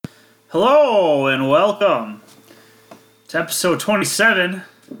Hello and welcome to episode 27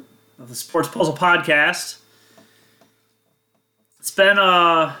 of the Sports Puzzle Podcast. It's been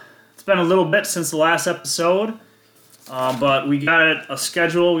a little bit since the last episode, but we got a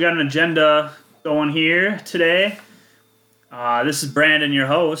schedule, we got an agenda going here today. This is Brandon, your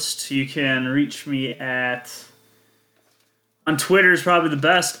host. You can reach me on Twitter is probably the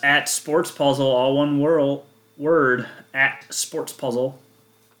best, at Sports Puzzle, all one word, at Sports Puzzle.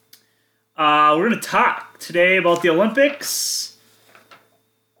 We're going to talk today about the Olympics,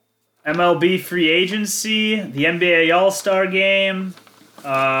 MLB free agency, the NBA All-Star game,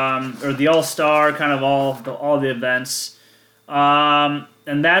 or the All-Star, kind of all the events. And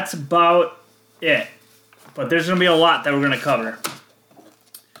that's about it. But there's going to be a lot that we're going to cover.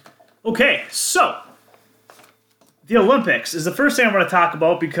 Okay, so the Olympics is the first thing I'm going to talk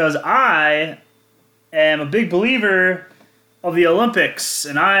about because I am a big believer of the Olympics,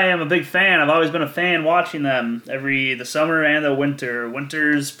 and I am a big fan. I've always been a fan watching them the summer and the winter.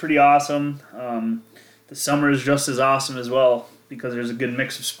 Winter's pretty awesome. The summer is just as awesome as well because there's a good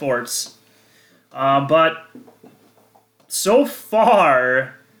mix of sports. But so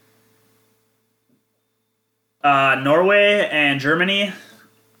far, Norway and Germany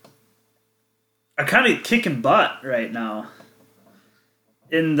are kind of kicking butt right now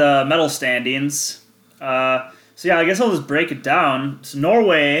in the medal standings. So yeah, I guess I'll just break it down. So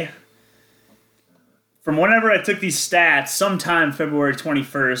Norway, from whenever I took these stats, sometime February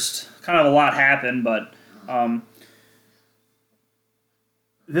 21st, kind of a lot happened, but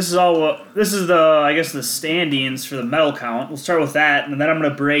this is the standings for the medal count. We'll start with that, and then I'm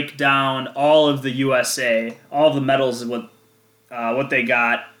going to break down all of the USA, all of the medals, what they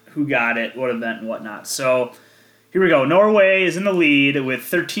got, who got it, what event, and whatnot. So here we go. Norway is in the lead with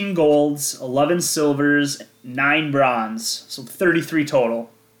 13 golds, 11 silvers, 9 bronze, so 33 total.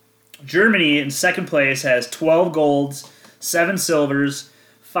 Germany in second place has 12 golds, 7 silvers,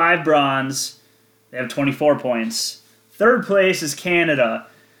 5 bronze. They have 24 points. Third place is Canada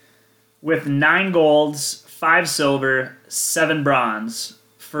with 9 golds, 5 silver, 7 bronze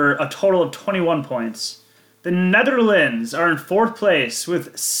for a total of 21 points. The Netherlands are in fourth place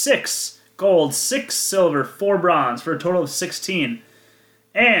with 6 gold, 6 silver, 4 bronze for a total of 16.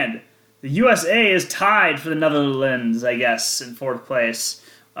 And the USA is tied for the Netherlands, I guess, in fourth place.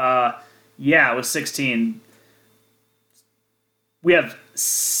 With 16. We have...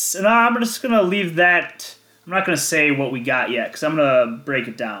 No, I'm just going to leave that... I'm not going to say what we got yet, because I'm going to break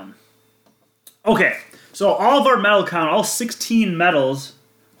it down. Okay, so all of our medal count, all 16 medals...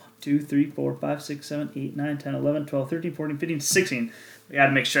 1, 2, 3, 4, 5, 6, 7, 8, 9, 10, 11, 12, 13, 14, 15, 16. I got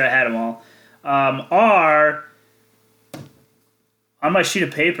to make sure I had them all. Are on my sheet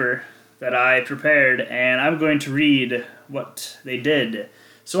of paper that I prepared, and I'm going to read what they did.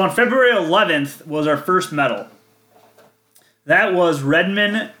 So on February 11th was our first medal. That was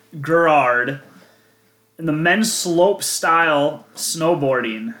Redmond Gerard in the men's slope style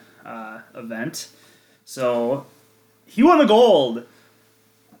snowboarding event. So he won the gold.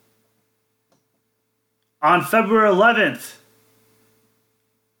 On February 11th,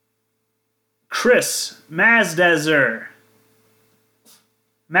 Chris Mazder,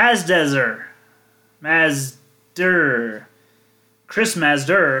 Chris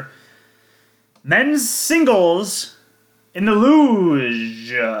Mazder, men's singles in the luge.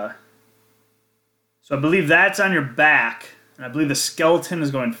 So I believe that's on your back, and I believe the skeleton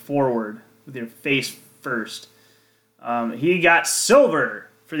is going forward with your face first. He got silver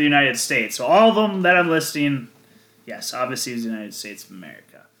for the United States. So all of them that I'm listing, yes, obviously it's the United States of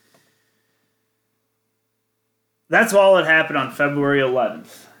America. That's all that happened on February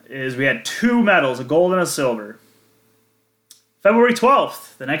 11th, is we had 2 medals, a gold and a silver. February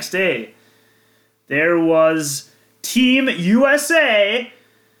 12th, the next day, there was Team USA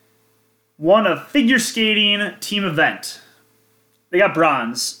won a figure skating team event. They got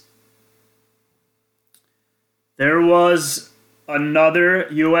bronze. There was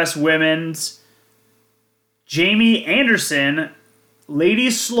another U.S. women's Jamie Anderson,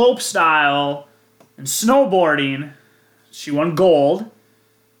 ladies slope style and snowboarding. She won gold.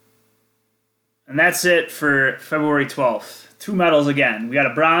 And that's it for February 12th. 2 medals again. We got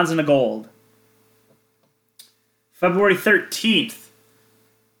a bronze and a gold. February 13th,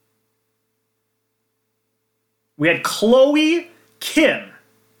 we had Chloe Kim.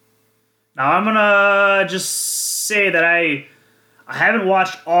 Now I'm going to just say that I haven't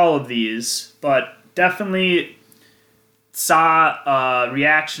watched all of these, but definitely saw a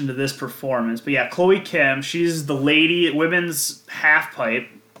reaction to this performance. But yeah, Chloe Kim, she's the women's half pipe.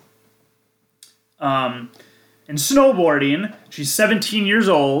 In snowboarding, she's 17 years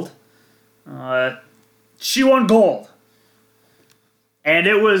old. She won gold. And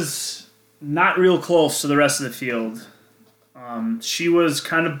it was not real close to the rest of the field. She was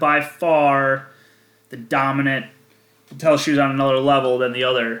kind of by far the dominant, until she was on another level than the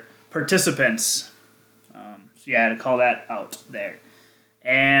other participants. So yeah, I had to call that out there.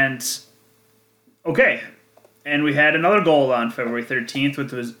 And, okay. And we had another gold on February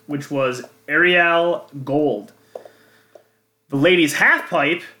 13th, which was Ariel Gold. The ladies' half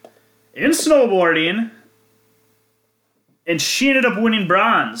pipe in snowboarding, and she ended up winning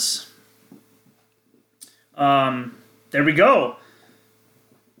bronze. There we go.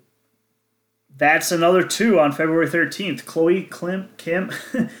 That's another 2 on February 13th. Chloe Kim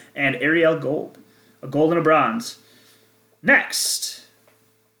and Ariel Gold. A gold and a bronze. Next,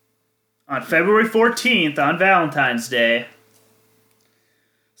 on February 14th, on Valentine's Day,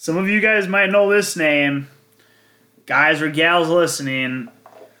 some of you guys might know this name. Guys or gals listening.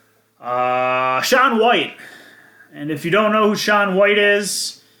 Shaun White. And if you don't know who Shaun White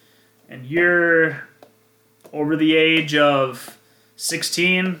is, and you're over the age of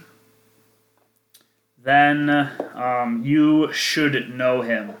 16, then you should know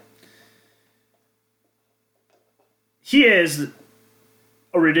him. He is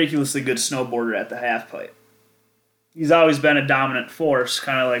a ridiculously good snowboarder at the halfpipe. He's always been a dominant force,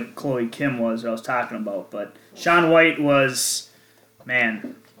 kind of like Chloe Kim was, that I was talking about. But Shaun White was,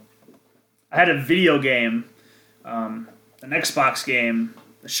 man, I had a video game, an Xbox game,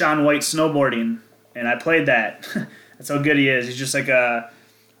 the Shaun White snowboarding, and I played that. That's how good he is. He's just like a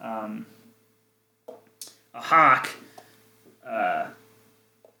hawk,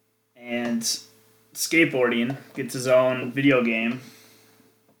 and skateboarding, gets his own video game.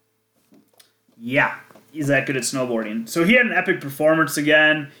 Yeah, he's that good at snowboarding. So he had an epic performance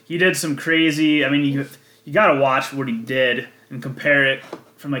again. He did some crazy, I mean, you gotta watch what he did and compare it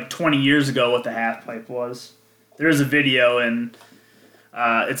from like 20 years ago what the halfpipe was. There is a video, and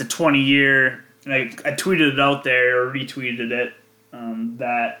it's a 20-year, and I tweeted it out there, or retweeted it,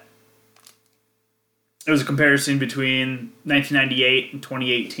 that it was a comparison between 1998 and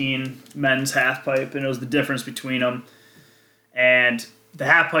 2018 men's halfpipe, and it was the difference between them. And the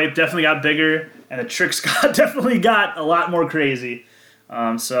halfpipe definitely got bigger, and the tricks definitely got a lot more crazy.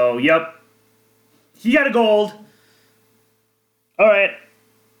 So, yep. He got a gold. All right.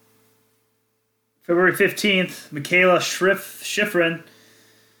 February 15th, Michaela Schifrin,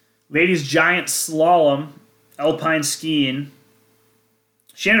 ladies giant slalom, alpine skiing.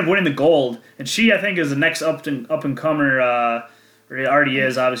 She ended up winning the gold, and she, I think, is the next up-and-comer, or it already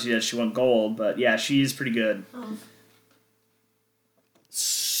is, obviously, that she won gold, but yeah, she's pretty good. Oh.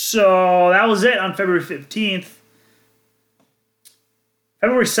 So that was it on February 15th.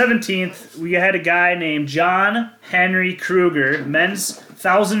 February 17th, we had a guy named John Henry Kruger, men's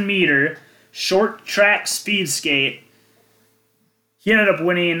 1,000-meter short track speed skate. He ended up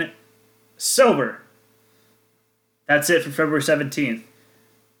winning silver. That's it for February 17th.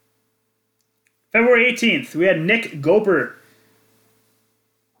 February 18th, we had Nick Goepper.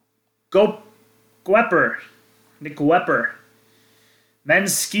 Nick Goepper.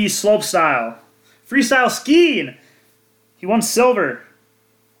 Men's ski slopestyle. Freestyle skiing. He won silver.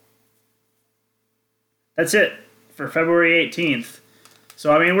 That's it for February 18th.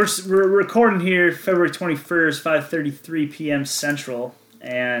 So, I mean, we're recording here February 21st, 5:33 p.m. Central.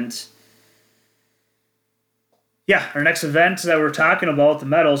 And yeah, our next event that we're talking about, the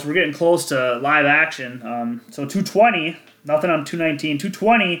medals, we're getting close to live action. So 220, nothing on 219.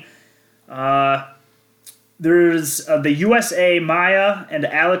 220, there's the USA Maya and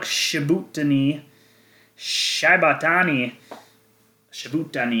Alex Shibutani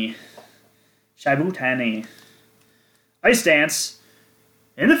ice dance.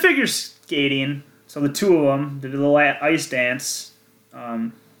 In the figure skating, so the two of them did a little ice dance.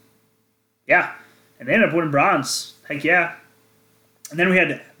 Yeah. And they ended up winning bronze. Heck yeah. And then we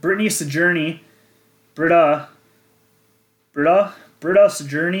had Brittany Sojourner. Britta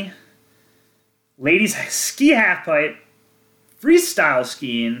Sojourner. Ladies ski halfpipe. Freestyle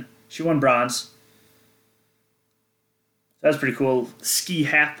skiing. She won bronze. That was pretty cool. Ski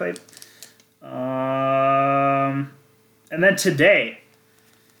halfpipe. And then today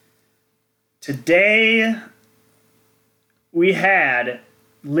we had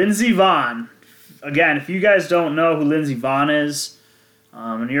Lindsey Vonn. Again, if you guys don't know who Lindsey Vonn is,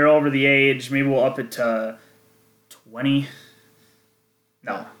 and you're over the age, maybe we'll up it to 20.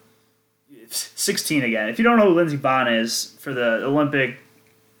 No. 16 again. If you don't know who Lindsey Vonn is for the Olympic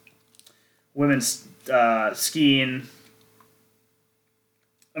women's skiing,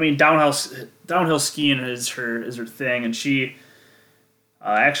 I mean downhill skiing is her thing, and she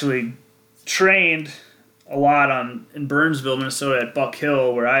actually trained a lot in Burnsville, Minnesota, at Buck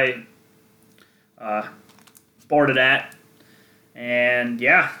Hill, where I boarded at. And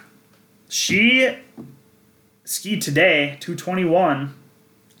yeah, she skied today, 221,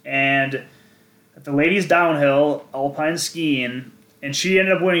 and at the ladies downhill alpine skiing, and she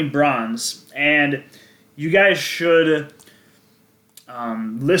ended up winning bronze. And you guys should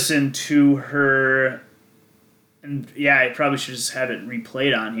listen to her. And yeah, I probably should just have it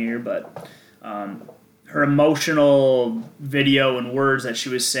replayed on here, but her emotional video and words that she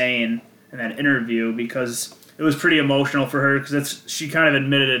was saying in that interview, because it was pretty emotional for her, because she kind of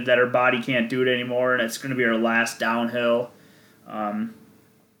admitted that her body can't do it anymore, and it's going to be her last downhill.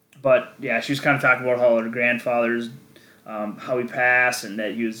 But yeah, she was kind of talking about how her grandfather's, how he passed, and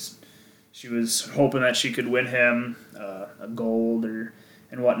that she was hoping that she could win him a gold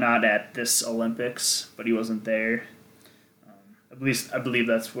and whatnot at this Olympics, but he wasn't there. At least I believe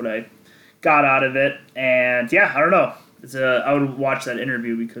that's what I got out of it. And yeah, I don't know. I would watch that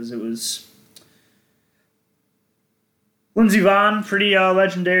interview because it was Lindsey Vonn, pretty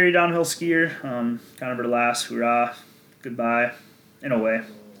legendary downhill skier. Kind of her last hurrah, goodbye, in a way.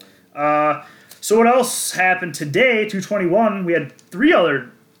 So what else happened today? 221. We had 3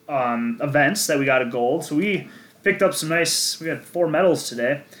 other events that we got a gold. So we picked up we got 4 medals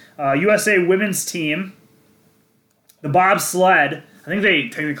today. USA women's team, the bobsled. I think they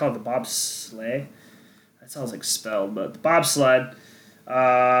technically call it the bobsleigh. That sounds like spelled, but the bobsled.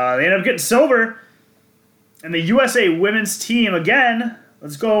 They ended up getting silver. And the USA women's team, again,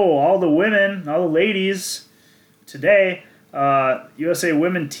 let's go, all the women, all the ladies today. USA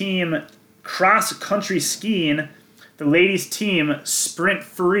women team cross-country skiing. The ladies team sprint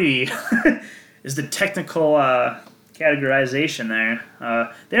free is the technical categorization there.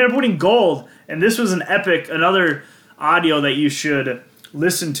 They ended up winning gold, and this was another audio that you should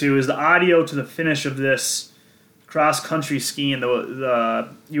listen to is the audio to the finish of this cross-country skiing, the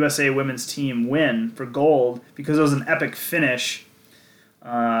USA women's team win for gold, because it was an epic finish.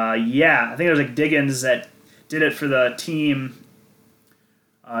 Yeah, I think it was like Diggins that did it for the team.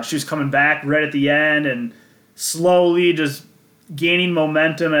 She was coming back right at the end and slowly just gaining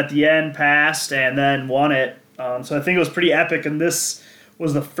momentum at the end, passed, and then won it. So I think it was pretty epic, and this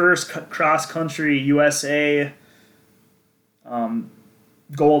was the first cross-country USA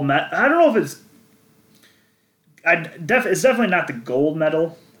gold medal. I don't know if it's... it's definitely not the gold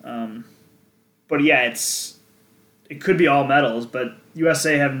medal, but yeah, it could be all medals, but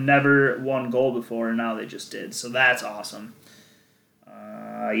USA have never won gold before, and now they just did, so that's awesome.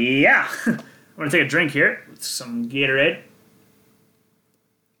 Yeah, I'm going to take a drink here with some Gatorade.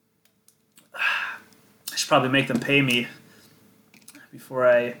 I should probably make them pay me before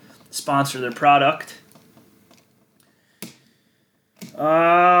I sponsor their product.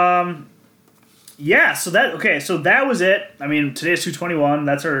 Yeah, so that was it. I mean, today's 221.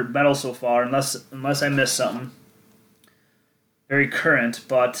 That's our medal so far, unless I missed something very current.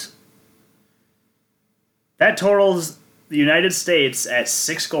 But that totals the United States at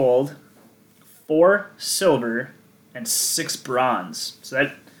 6 gold, 4 silver, and 6 bronze.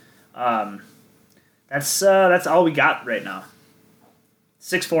 So that's all we got right now.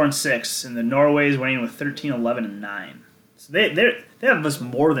 6, 4, and 6, and the Norway's winning with 13, 11, and 9. So they have us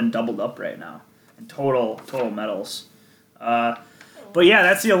more than doubled up right now in total medals. But yeah,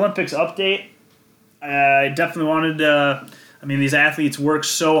 that's the Olympics update. I definitely wanted to. I mean, these athletes work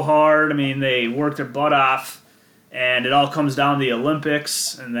so hard. I mean, they work their butt off, and it all comes down to the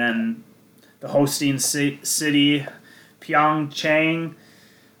Olympics, and then the hosting city, Pyeongchang,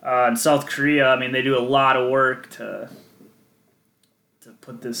 in South Korea. I mean, they do a lot of work to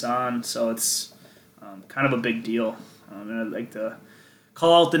put this on, so it's kind of a big deal. And I'd like to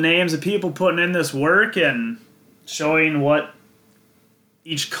call out the names of people putting in this work and showing what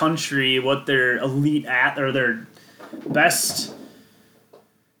each country, what their elite or their best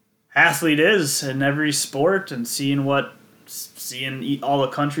athlete is in every sport, and seeing all the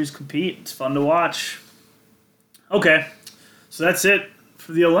countries compete. It's fun to watch. Okay, so that's it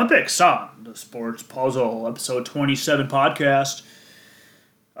for the Olympics on the Sports Puzzle, episode 27 podcast.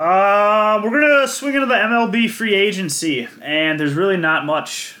 We're going to swing into the MLB free agency, and there's really not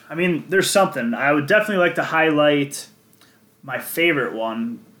much. I mean, there's something. I would definitely like to highlight my favorite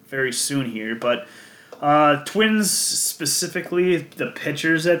one very soon here, but Twins specifically, the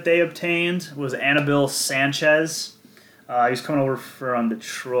pitchers that they obtained was Anibal Sanchez. He's coming over from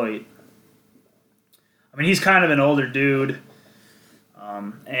Detroit. I mean, he's kind of an older dude,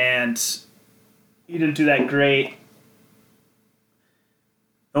 and he didn't do that great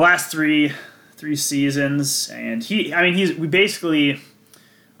the last three seasons, and we basically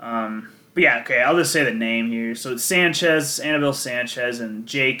But yeah, okay, I'll just say the name here. So it's Sanchez, Anibal Sanchez, and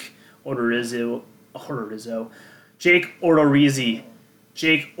Jake Odorizzo. Jake Odorizzi.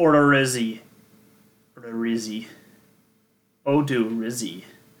 Jake Odorizzi. Odorizzi. Odorizzi.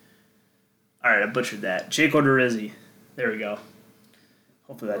 Alright, I butchered that. Jake Odorizzi. There we go.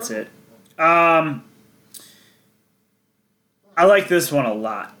 Hopefully that's it. I like this one a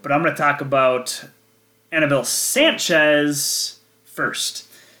lot, but I'm going to talk about Anibal Sanchez first.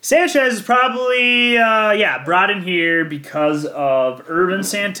 Sanchez is probably, brought in here because of Irvin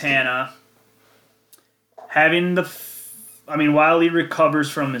Santana having while he recovers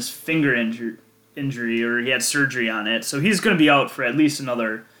from his finger injury, or he had surgery on it, so he's going to be out for at least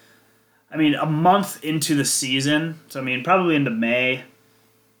another, a month into the season. So, probably into May,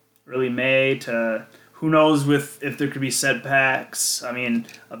 early May to, who knows if there could be setbacks. A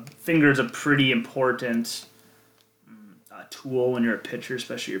finger is a pretty important tool when you're a pitcher,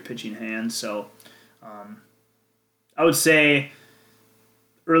 especially your pitching hand. So I would say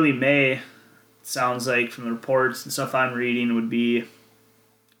early May, sounds like from the reports and stuff I'm reading, would be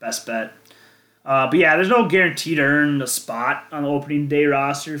best bet. But yeah, there's no guarantee to earn a spot on the opening day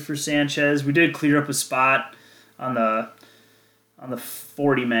roster for Sanchez. We did clear up a spot on the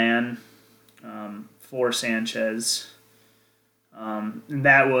 40-man for Sanchez. And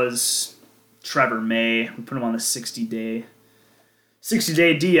that was Trevor May. We put him on the 60-day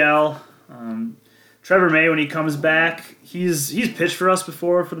DL. Trevor May, when he comes back, he's pitched for us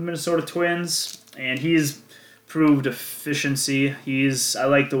before for the Minnesota Twins, and he's proved efficiency. I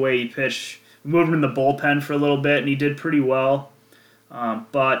like the way he pitched. We moved him in the bullpen for a little bit, and he did pretty well.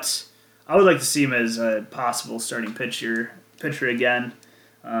 But I would like to see him as a possible starting pitcher again.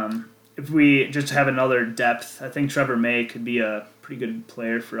 If we just have another depth, I think Trevor May could be a pretty good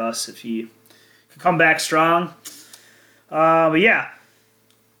player for us if he could come back strong. But yeah,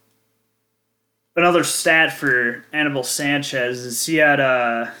 another stat for Anibal Sanchez is he had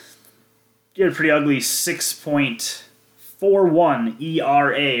a pretty ugly 6.41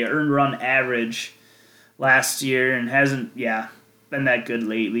 ERA, earned run average, last year, and hasn't been that good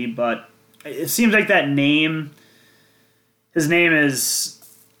lately. But it seems like his name is,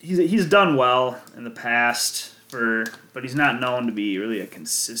 he's done well in the past but he's not known to be really a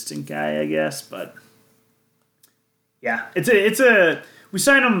consistent guy, I guess. But yeah, we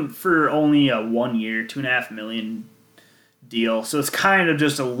signed him for only a 1 year, $2.5 million deal. So it's kind of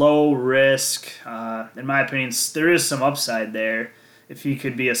just a low risk. In my opinion, there is some upside there if he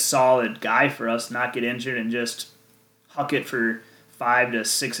could be a solid guy for us, not get injured, and just huck it for 5 to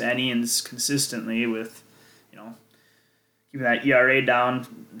 6 innings consistently with, keeping that ERA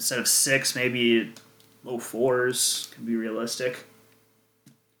down instead of 6, maybe low 4s could be realistic.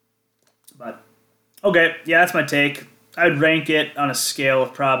 But okay, yeah, that's my take. I'd rank it on a scale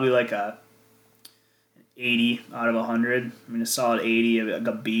of probably like an 80 out of 100. A solid 80, like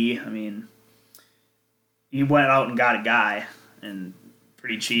a B. He went out and got a guy, and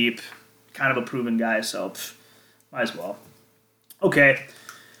pretty cheap, kind of a proven guy, so might as well. Okay,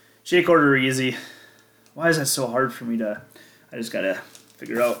 Jake Odorizzi. Why is that so hard for me to... I just got to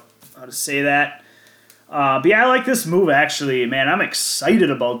figure out how to say that. But yeah, I like this move, actually. Man, I'm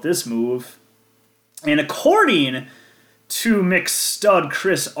excited about this move. And according to McStud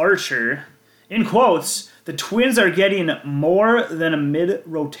Chris Archer, in quotes, the Twins are getting more than a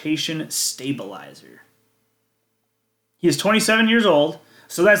mid-rotation stabilizer. He is 27 years old,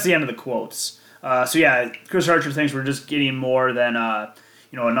 so that's the end of the quotes. So yeah, Chris Archer thinks we're just getting more than a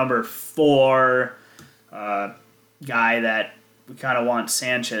number 4 guy that we kind of want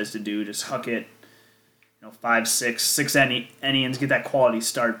Sanchez to do. Just huck it, 5, 6 innings, get that quality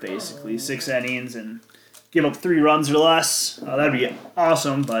start basically. 6 innings and give up 3 runs or less. That'd be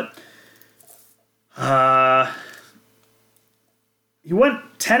awesome, but he went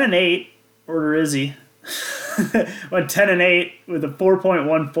 10-8, Odorizzi. Went 10-8 with a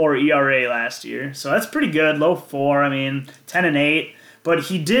 4.14 ERA last year, so that's pretty good. Low 4, 10-8. But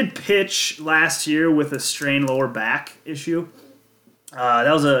he did pitch last year with a strained lower back issue.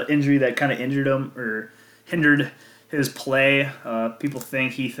 That was an injury that kind of injured him or hindered his play.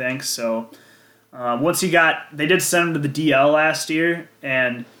 He thinks so. Once they did send him to the DL last year,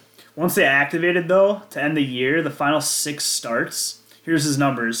 and once they activated though to end the year, the final 6 starts. Here's his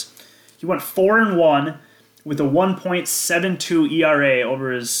numbers. He went 4-1 with a 1.72 ERA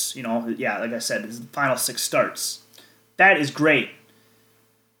over his, like I said, his final 6 starts. That is great.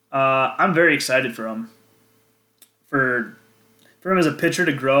 I'm very excited for him. For him as a pitcher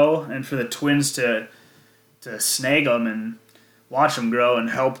to grow, and for the Twins to snag him and watch him grow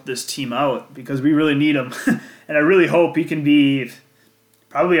and help this team out, because we really need him. And I really hope he can be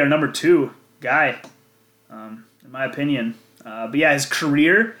probably our number 2 guy, in my opinion. But yeah, his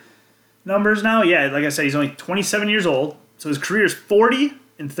career numbers now, yeah, like I said, he's only 27 years old. So his career is 40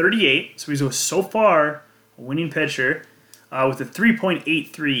 and 38. So he's so far a winning pitcher with a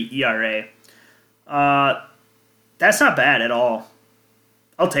 3.83 ERA. That's not bad at all.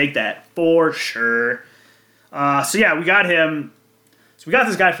 I'll take that for sure. So yeah, we got him. So we got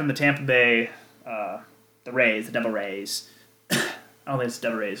this guy from the Tampa Bay, the Rays, the Devil Rays. I don't think it's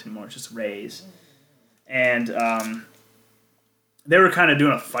Devil Rays anymore. It's just Rays. And they were kind of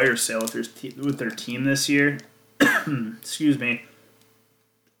doing a fire sale with their team this year. Excuse me.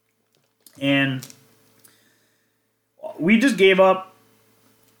 And we just gave up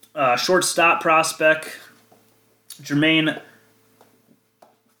shortstop prospect Jermaine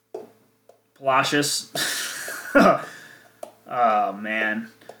Palacios. Oh,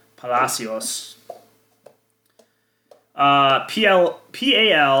 man. Palacios. Palacios.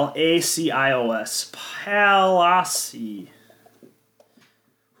 Palaci.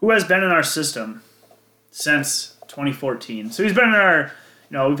 Who has been in our system since 2014. So he's been in our,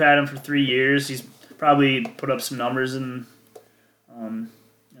 we've had him for 3 years. He's probably put up some numbers in,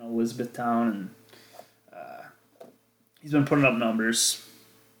 Elizabethtown, and he's been putting up numbers.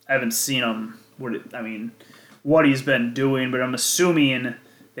 I haven't seen him, what he's been doing, but I'm assuming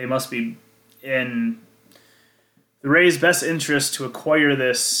they must be in the Rays' best interest to acquire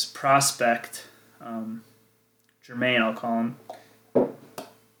this prospect, Jermaine, I'll call him,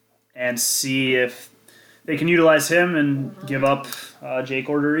 and see if they can utilize him and give up Jake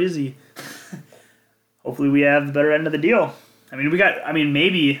Odorizzi. Hopefully we have the better end of the deal. Maybe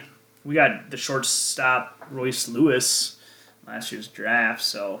we got the shortstop Royce Lewis last year's draft,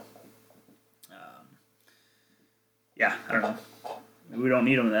 so yeah, I don't know. We don't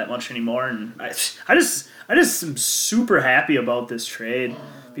need him that much anymore, and I just am super happy about this trade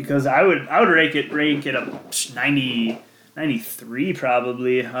because I would rank it a 93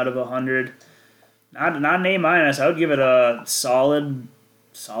 probably out of 100. Not an A-. I would give it a solid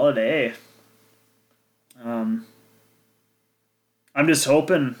A. I'm just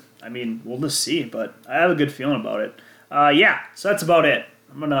hoping. We'll just see, but I have a good feeling about it. So that's about it.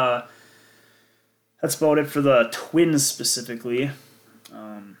 That's about it for the Twins specifically.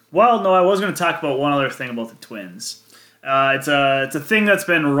 I was going to talk about one other thing about the Twins. It's a thing that's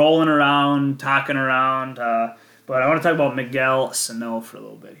been rolling around, talking around, but I want to talk about Miguel Sano for a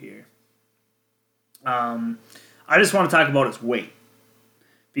little bit here. I just want to talk about his weight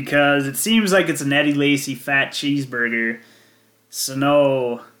because it seems like it's an Eddie Lacy fat cheeseburger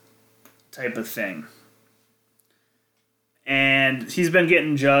Sano type of thing. And he's been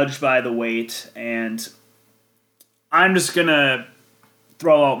getting judged by the weight, and I'm just going to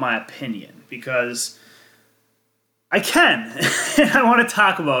throw out my opinion because I can. And I want to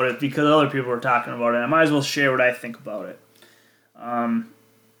talk about it because other people are talking about it. I might as well share what I think about it.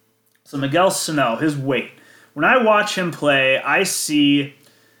 So Miguel Sano, his weight. When I watch him play, I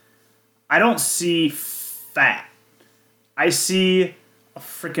don't see fat. I see a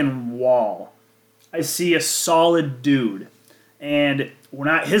freaking wall. I see a solid dude. And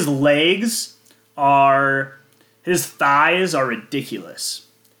his thighs are ridiculous.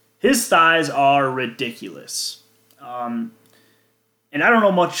 His thighs are ridiculous. And I don't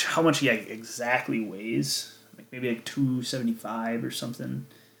know how much he exactly weighs. Maybe 275 or something.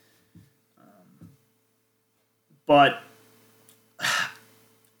 But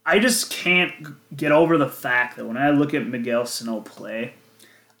I just can't get over the fact that when I look at Miguel Sano play,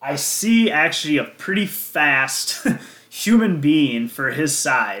 I see actually a pretty fast human being for his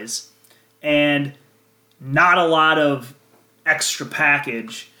size and not a lot of extra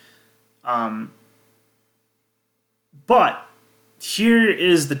package. But here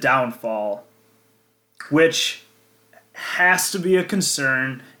is the downfall, which has to be a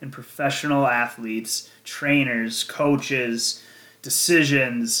concern in professional athletes, trainers, coaches,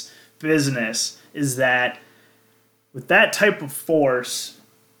 decisions, business, is that with that type of force,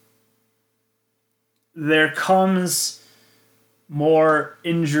 there comes more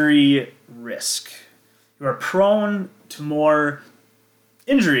injury risk. You are prone to more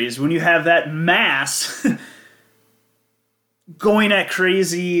injuries when you have that mass going at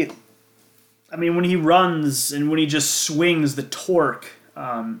crazy. When he runs and when he just swings the torque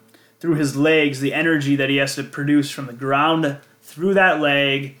through his legs, the energy that he has to produce from the ground through that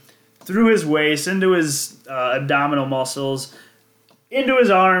leg, through his waist, into his abdominal muscles, into his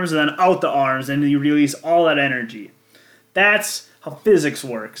arms, and then out the arms, and you release all that energy. That's how physics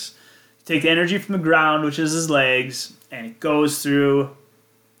works. You take the energy from the ground, which is his legs, and it goes through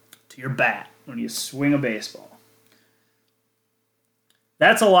to your bat when you swing a baseball.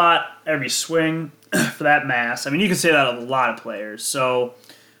 That's a lot every swing for that mass. I mean, you can say that of a lot of players. So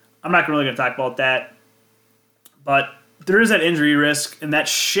I'm not really going to talk about that. But there is that injury risk, and that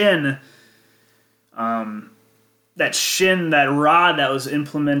shin, that rod that was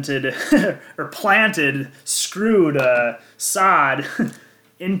implemented or planted, screwed sod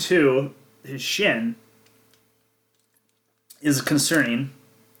into his shin is concerning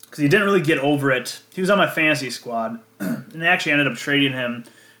because he didn't really get over it. He was on my fantasy squad, and I actually ended up trading him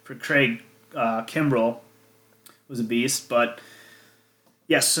for Craig Kimbrell, who was a beast. But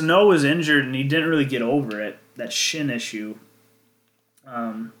yeah, Sano was injured, and he didn't really get over it, that shin issue.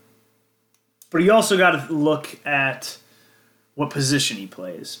 But you also got to look at what position he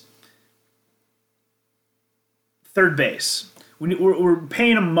plays. Third base. We're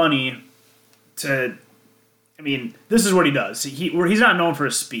paying him money to... I mean, this is what he does. He's not known for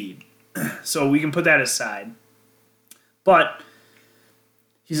his speed, so we can put that aside. But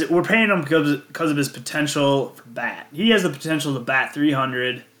we're paying him because of his potential for bat. He has the potential to bat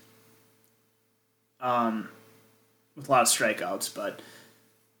 300 with a lot of strikeouts, but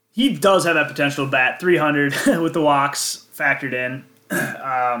he does have that potential to bat 300 with the walks factored in.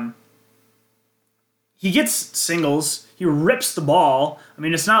 He gets singles. He rips the ball. I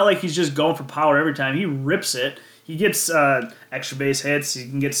mean, it's not like he's just going for power every time. He rips it. He gets extra base hits. He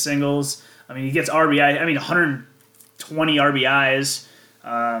can get singles. I mean, he gets RBI. I mean, 120 RBIs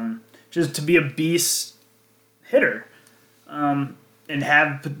just to be a beast hitter and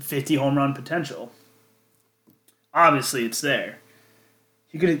have 50 home run potential. Obviously, it's there.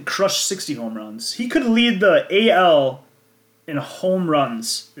 He could crush 60 home runs. He could lead the AL in home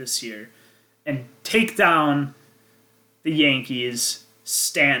runs this year and take down the Yankees,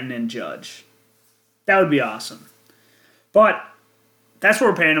 Stanton, and Judge. That would be awesome. But that's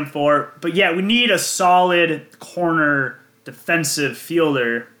what we're paying him for. But yeah, we need a solid corner defensive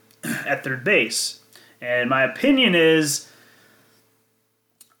fielder at third base. And my opinion is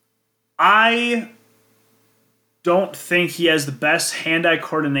I don't think he has the best hand-eye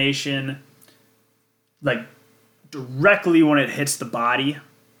coordination, like directly when it hits the body.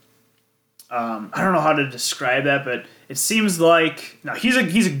 I don't know how to describe that, but it seems like now he's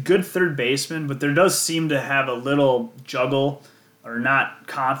a good third baseman, but there does seem to have a little juggle or not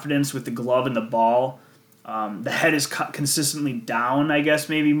confidence with the glove and the ball. The head is consistently down, I guess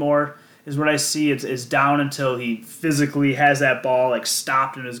maybe more is what I see. It's down until he physically has that ball like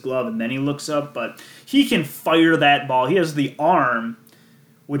stopped in his glove and then he looks up, but he can fire that ball. He has the arm,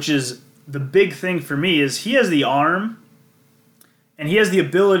 which is the big thing for me is he has the arm and he has the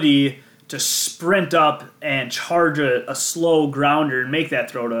ability to sprint up and charge a slow grounder and make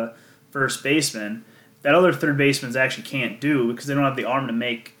that throw to first baseman that other third basemans actually can't do because they don't have the arm to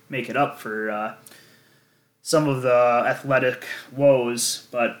make it up for some of the athletic woes.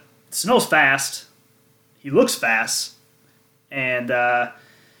 But Sano's fast. He looks fast. And I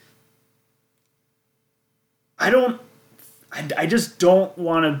just don't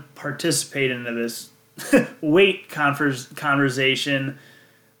want to participate into this weight conversation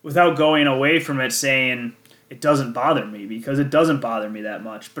without going away from it saying it doesn't bother me, because it doesn't bother me that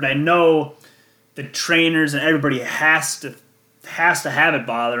much. But I know the trainers and everybody has to have it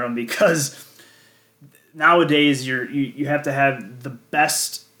bother them, because nowadays you have to have the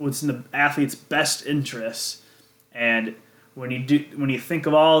best, what's in the athlete's best interests. And when you think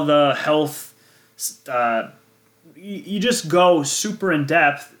of all the health, you just go super in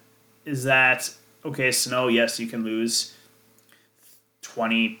depth. Is that okay? Sano, yes, you can lose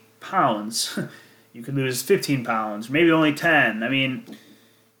 20 pounds. You could lose 15 pounds, maybe only 10. I mean,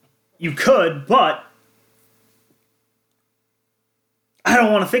 you could, but I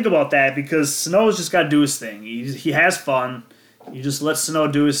don't want to think about that, because Sano's just got to do his thing. He has fun. You just let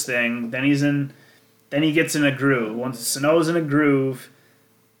Sano do his thing. Then he gets in a groove. Once Sano's in a groove,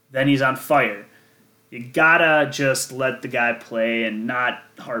 then he's on fire. You gotta just let the guy play and not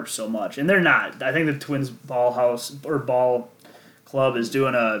harp so much. And they're not. I think the Twins ball club is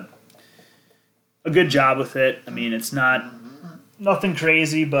doing a good job with it. I mean, it's nothing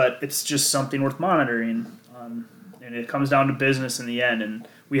crazy, but it's just something worth monitoring. And it comes down to business in the end. And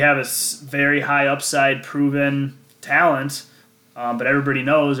we have a very high upside, proven talent, but everybody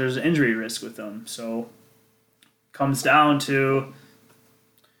knows there's an injury risk with them. So it comes down to,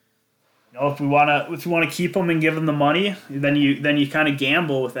 if we want to keep him and give him the money, then you kind of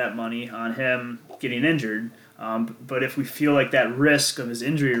gamble with that money on him getting injured. But if we feel like that risk of his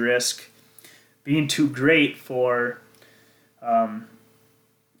injury risk being too great for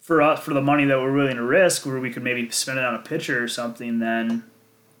the money that we're willing to risk, where we could maybe spend it on a pitcher or something, then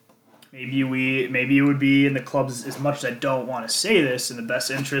maybe it would be in the clubs, as much as I don't want to say this, in the best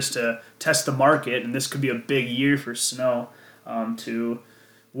interest to test the market, and this could be a big year for Sano, to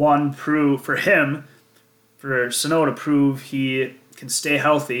one, prove for him, for Sano to prove he can stay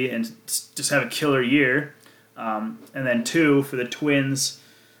healthy and just have a killer year, and then two, for the Twins,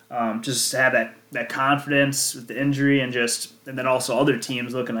 just to have that confidence with the injury, and then also other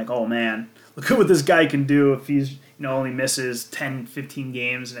teams looking like, oh man, look at what this guy can do if he's only misses 10, 15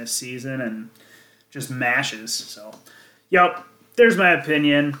 games in a season and just mashes. So, yep, there's my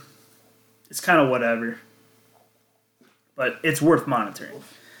opinion. It's kind of whatever, but it's worth monitoring.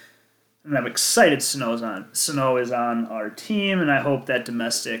 And I'm excited Sano is on our team, and I hope that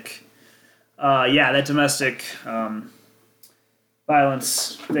domestic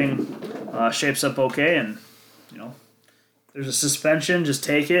violence thing shapes up okay, and there's a suspension, just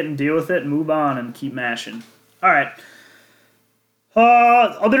take it and deal with it and move on and keep mashing. All right.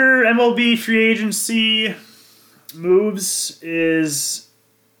 Other MLB free agency moves is,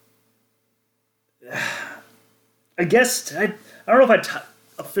 I guess, I don't know if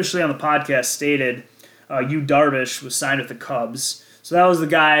officially on the podcast stated Yu Darvish was signed with the Cubs. So that was the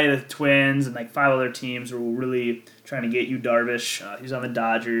guy, the Twins, and like 5 other teams were really trying to get Yu Darvish. He's on the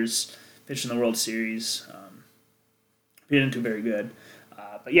Dodgers, pitched in the World Series. He didn't do very good.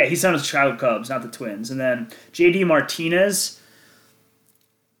 But yeah, he signed with the Chicago Cubs, not the Twins. And then J.D. Martinez,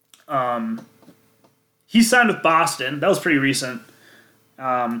 he signed with Boston. That was pretty recent.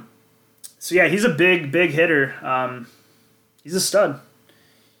 So yeah, he's a big hitter. He's a stud.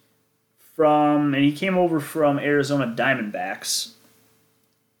 And he came over from Arizona Diamondbacks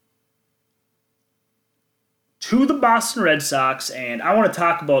to the Boston Red Sox, and I want to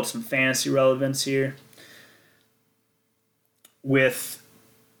talk about some fantasy relevance here. With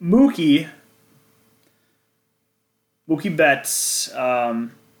Mookie Betts,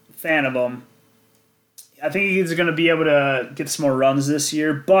 fan of him. I think he's going to be able to get some more runs this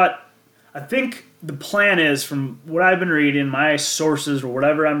year, but I think the plan is, from what I've been reading, my sources or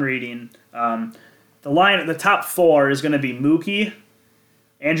whatever I'm reading, the top 4 is going to be Mookie,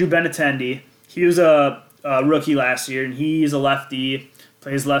 Andrew Benintendi. He was a rookie last year, and he's a lefty,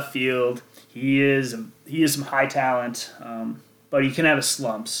 plays left field. He is some high talent, but he can have his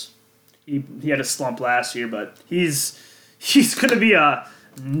slumps. He had a slump last year, but he's going to be a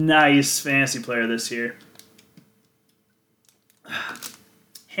nice fantasy player this year.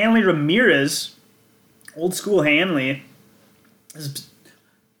 Hanley Ramirez, old school Hanley,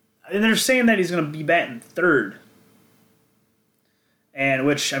 and they're saying that he's going to be batting third. And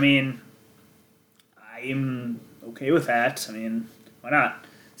which, I mean, I'm okay with that. I mean, why not?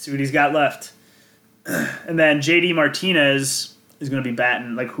 See what he's got left. And then J.D. Martinez is going to be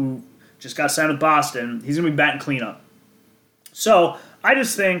batting, who just got signed with Boston. He's going to be batting cleanup. So I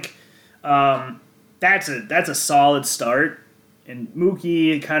just think that's a solid start. And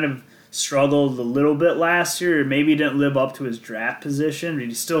Mookie kind of struggled a little bit last year. Maybe didn't live up to his draft position, but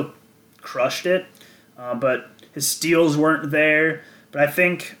he still crushed it. But his steals weren't there. But I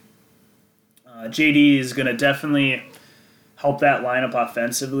think JD is going to definitely help that lineup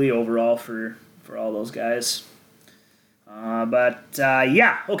offensively overall for all those guys.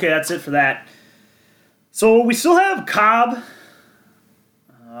 Yeah, okay, that's it for that. So we still have Cobb,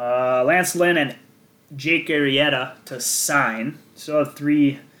 Lance Lynn, and Jake Arrieta to sign. Still have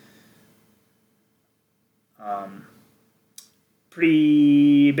 3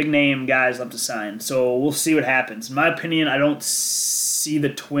 pretty big name guys left to sign. So we'll see what happens. In my opinion, I don't see the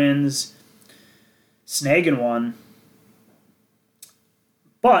Twins snagging one.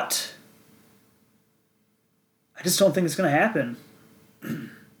 But I just don't think it's going to happen.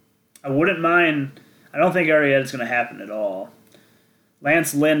 I wouldn't mind. I don't think Arrieta's going to happen at all.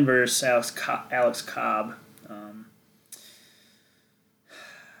 Lance Lynn versus Alex Cobb.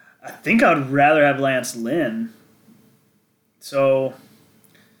 I think I would rather have Lance Lynn. So,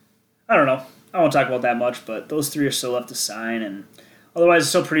 I don't know. I won't talk about that much, but those 3 are still left to sign, and otherwise it's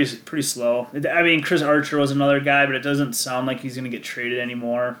still pretty slow. I mean, Chris Archer was another guy, but it doesn't sound like he's going to get traded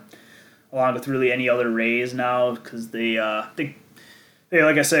anymore, along with really any other Rays now, because they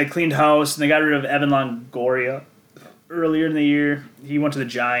like I said, cleaned house, and they got rid of Evan Longoria earlier in the year. He went to the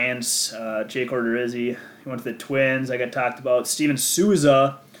Giants. Jake Odorizzi, he went to the Twins. I got talked about. Steven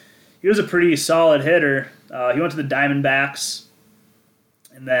Souza, he was a pretty solid hitter. He went to the Diamondbacks.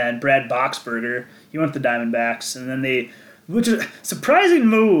 And then Brad Boxberger, he went to the Diamondbacks. And then which is a surprising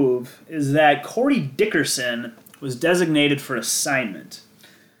move, is that Corey Dickerson was designated for assignment.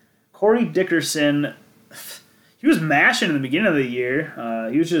 Corey Dickerson, he was mashing in the beginning of the year.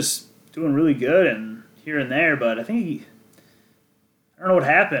 He was just doing really good and here and there, but I think I don't know what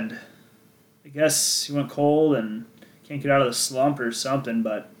happened. I guess he went cold and can't get out of the slump or something,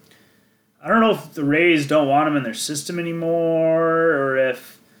 but I don't know if the Rays don't want him in their system anymore or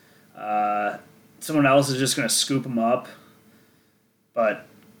if someone else is just going to scoop him up. But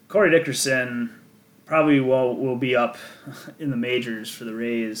Corey Dickerson probably will be up in the majors for the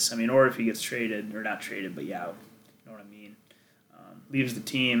Rays. I mean, or if he gets traded, or not traded, but yeah, you know what I mean. Leaves the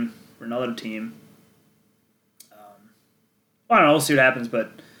team for another team. I don't know. We'll see what happens,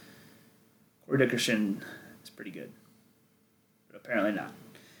 but Corey Dickerson is pretty good. But apparently not.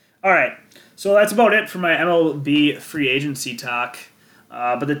 All right. So that's about it for my MLB free agency talk.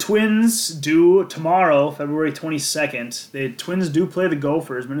 But the Twins do tomorrow, February 22nd. The Twins do play the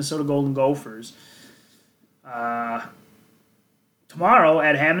Gophers, Minnesota Golden Gophers. Tomorrow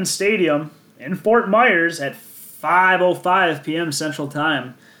at Hammond Stadium in Fort Myers at 5:05 p.m. Central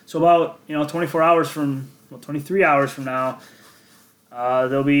Time. So about 23 hours from now,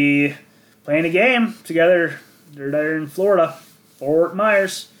 they'll be playing a game together. They're there in Florida, Fort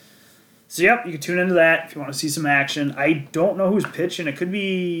Myers. So, yep, you can tune into that if you want to see some action. I don't know who's pitching. It could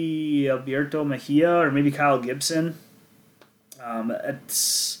be Alberto Mejia or maybe Kyle Gibson. I'm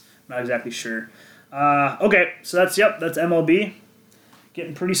not exactly sure. Okay, so that's MLB.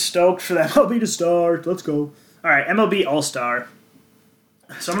 Getting pretty stoked for the MLB to start. Let's go. All right, MLB All-Star.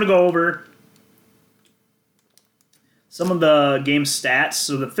 So I'm going to go over some of the game stats.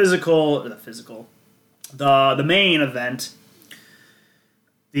 So the main event,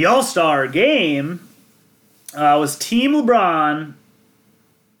 the All-Star game, was Team LeBron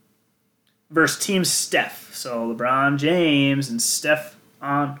versus Team Steph. So LeBron James and Steph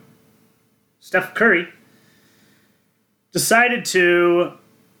Curry decided to.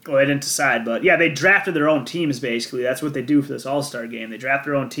 Well, they didn't decide, but yeah, they drafted their own teams, basically. That's what they do for this All-Star game. They draft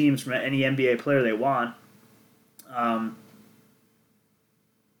their own teams from any NBA player they want.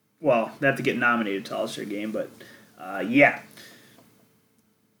 Well, they have to get nominated to All-Star game, but yeah.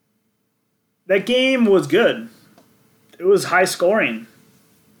 That game was good. It was high scoring,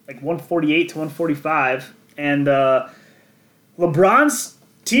 like 148 to 145, and LeBron's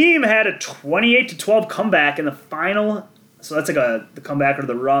team had a 28 to 12 comeback in the final. So that's like the comeback or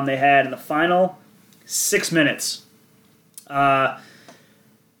the run they had in the final 6 minutes. Their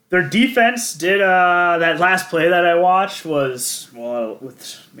defense did that last play that I watched was, well,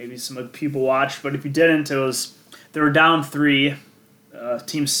 with maybe some other people watched, but if you didn't, it was they were down 3,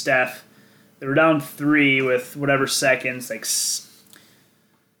 Team Steph. They were down 3 with whatever seconds, like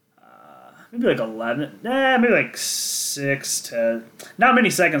maybe like 11, maybe like 6 to, not many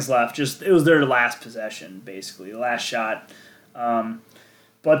seconds left. Just it was their last possession, basically, the last shot.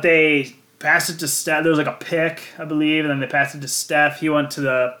 But they passed it to Steph. There was like a pick, I believe, and then they passed it to Steph. He went to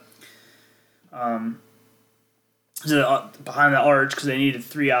the behind the arch because they needed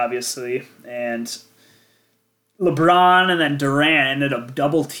 3, obviously, and LeBron and then Durant ended up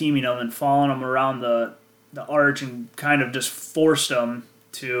double teaming him and following him around the arch and kind of just forced him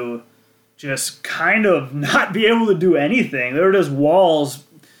to just kind of not be able to do anything. There were just walls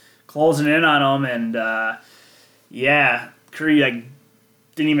closing in on him, and yeah, Curry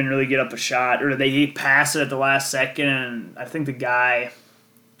didn't even really get up a shot, or they passed it at the last second, and I think the guy,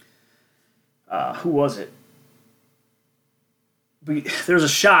 who was it? There was a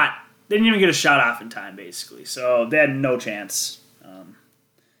shot. They didn't even get a shot off in time, basically, so they had no chance.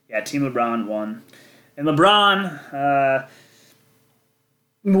 Yeah, Team LeBron won, and LeBron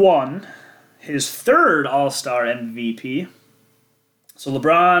won his 3rd All-Star MVP. So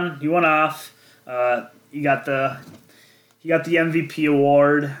LeBron, he went off. He got the MVP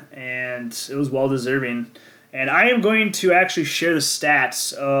award, and it was well deserving. And I am going to actually share the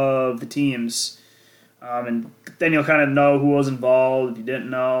stats of the teams, and then you'll kind of know who was involved if you didn't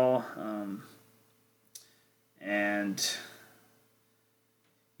know. And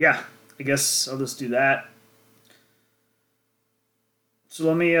yeah, I guess I'll just do that. So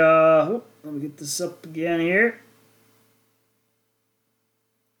let me get this up again here.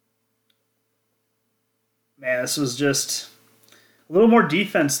 Man, this was just a little more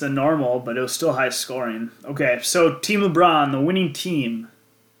defense than normal, but it was still high scoring. Okay, so Team LeBron, the winning team,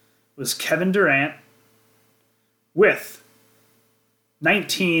 was Kevin Durant with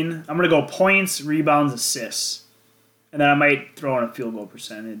 19. I'm going to go points, rebounds, assists. And then I might throw in a field goal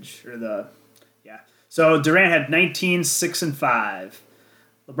percentage. So Durant had 19, 6, and 5.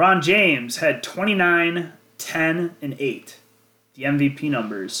 LeBron James had 29, 10, and 8. The MVP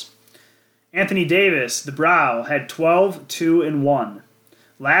numbers. Anthony Davis, the Brow, had 12, 2, and 1.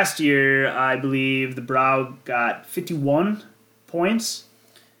 Last year, I believe the Brow got 51 points,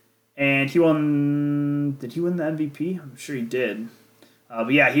 and he won. Did he win the MVP? I'm sure he did.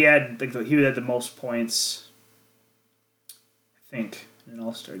 But yeah, he had the most points, I think, in an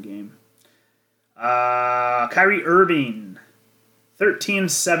All-Star game. Kyrie Irving,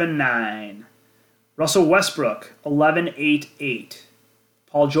 13-7-9. Russell Westbrook, 11-8-8.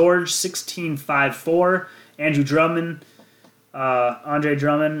 Paul George, 16-5-4. Andre Drummond,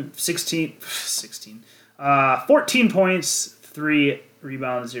 14 points, 3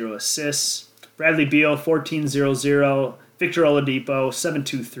 rebounds, 0 assists. Bradley Beal, 14-0-0. Victor Oladipo,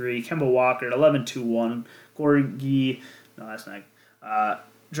 7-2-3. Kemba Walker, 11-2-1. Gorgie, no, that's not.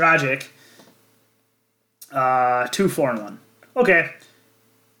 Dragic, 2-4-1. Okay,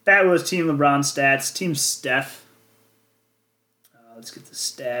 that was Team LeBron stats. Team Steph. Let's get the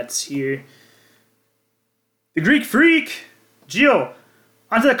stats here. The Greek Freak, Gio,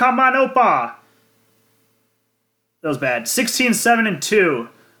 onto the Kamanopa. That was bad. 16-7-2.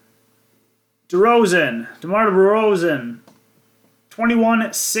 DeMar DeRozan,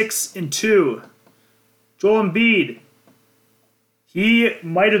 21-6-2. Joel Embiid. He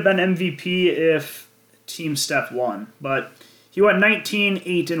might have been MVP if Team Steph won, but he went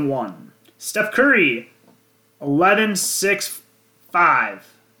 19-8-1. Steph Curry, 11-6-5.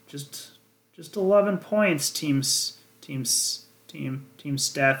 Just 11 points. Team Steph.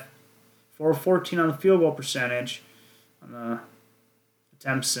 4-14 on the field goal percentage on the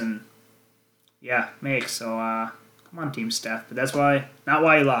attempts and makes. So come on, Team Steph. But that's why, not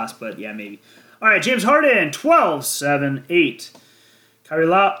why he lost, but yeah, maybe. All right, James Harden, 12-7-8.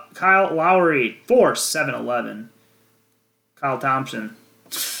 Kyle Lowry, 4-7-11. Kyle Thompson.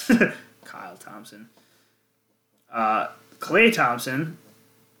 Klay Thompson,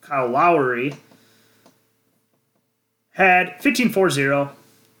 Kyle Lowry, had 15-4-0.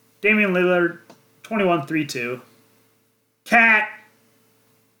 Damian Lillard, 21-3-2. Cat,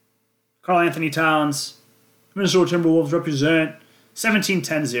 Karl Anthony Towns, Minnesota Timberwolves represent,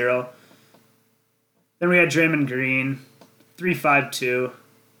 17-10-0. Then we had Draymond Green, 3-5-2.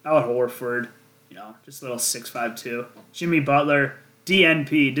 Al Horford, just a little 6-5-2. Jimmy Butler,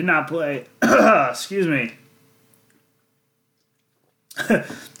 DNP, did not play. Excuse me.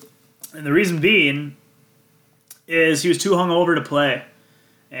 And the reason being is he was too hungover to play.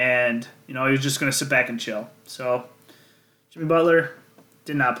 And, he was just going to sit back and chill. So, Jimmy Butler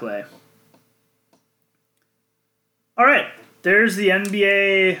did not play. All right. There's the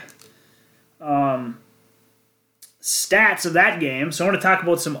NBA stats of that game. So, I want to talk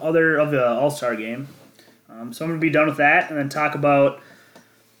about some other of the All-Star game. So, I'm going to be done with that and then talk about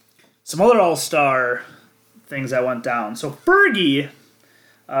some other All-Star things that went down. So, Fergie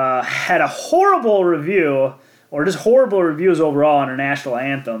had a horrible review, or just horrible reviews overall on her national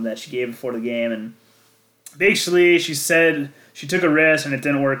anthem that she gave before the game. And basically, she said she took a risk and it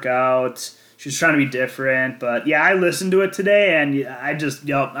didn't work out. She was trying to be different. But, yeah, I listened to it today, and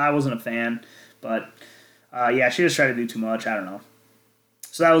I wasn't a fan. But, she just tried to do too much. I don't know.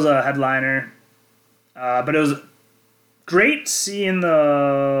 So that was a headliner. But it was great seeing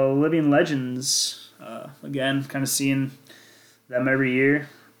the Living Legends again, kind of seeing them every year.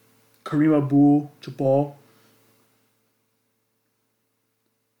 Kareem Abdul-Jabbar.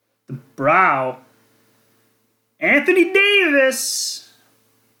 The Brow. Anthony Davis,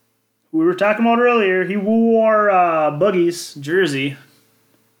 who we were talking about earlier, he wore Boogie's jersey.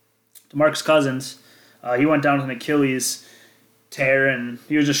 DeMarcus Cousins. He went down with an Achilles tear, and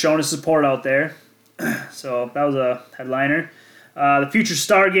he was just showing his support out there. So that was a headliner. The Future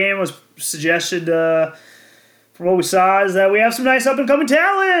Star game was suggested, from what we saw, is that we have some nice up-and-coming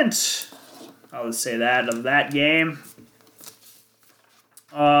talent. I'll just say that of that game.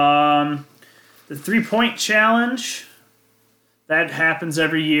 The three-point challenge, that happens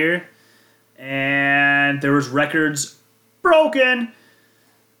every year. And there was records broken.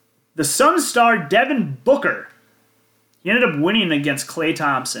 The Sun star Devin Booker, he ended up winning against Klay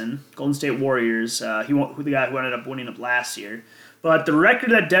Thompson, Golden State Warriors. The guy who ended up winning it last year. But the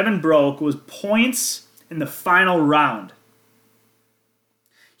record that Devin broke was points in the final round.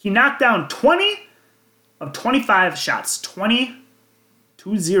 He knocked down 20 of 25 shots. 20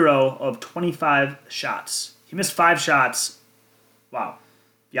 of 25 shots. He missed 5 shots. Wow.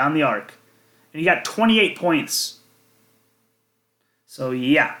 Beyond the arc. And he got 28 points. So,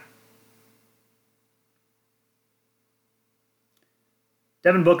 yeah.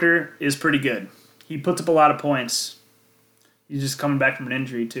 Devin Booker is pretty good. He puts up a lot of points. He's just coming back from an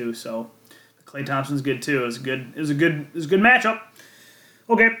injury, too, so Klay Thompson's good, too. It was a good matchup.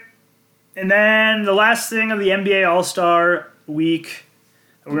 Okay. And then the last thing of the NBA All-Star week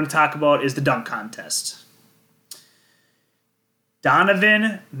that we're going to talk about is the dunk contest.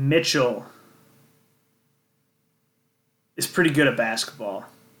 Donovan Mitchell is pretty good at basketball.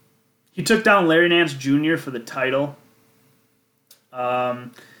 He took down Larry Nance Jr. for the title.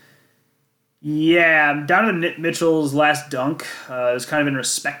 Donovan Mitchell's last dunk was kind of in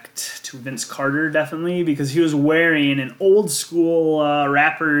respect to Vince Carter, definitely, because he was wearing an old school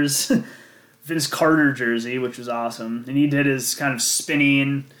Raptors Vince Carter jersey, which was awesome. And he did his kind of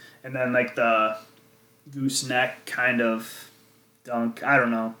spinning and then like the gooseneck kind of dunk. I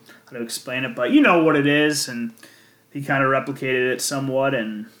don't know how to explain it, but you know what it is. And he kind of replicated it somewhat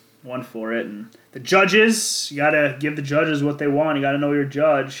and won for it. And the judges, you got to give the judges what they want. You got to know your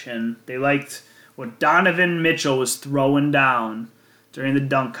judge. And they liked what Donovan Mitchell was throwing down during the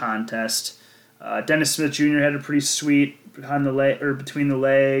dunk contest. Dennis Smith Jr. had a pretty sweet between the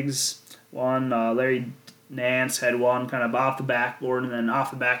legs one. Larry Nance had one kind of off the backboard, and then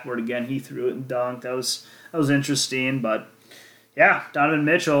off the backboard again, he threw it and dunked. That was interesting. But yeah, Donovan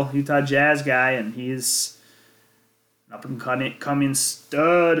Mitchell, Utah Jazz guy, and he's an up-and-coming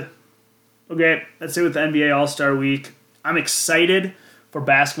stud. Okay, that's it with the NBA All-Star Week. I'm excited for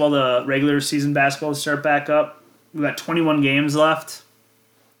basketball, the regular season basketball, to start back up. We've got 21 games left.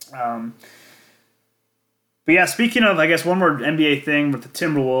 But yeah, speaking of, I guess, one more NBA thing with the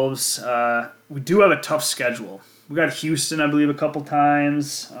Timberwolves, we do have a tough schedule. We got Houston, I believe, a couple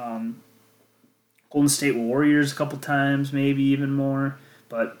times. Golden State Warriors a couple times, maybe even more.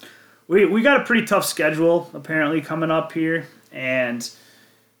 But we got a pretty tough schedule, apparently, coming up here. And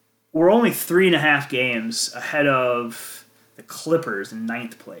we're only 3.5 games ahead of the Clippers in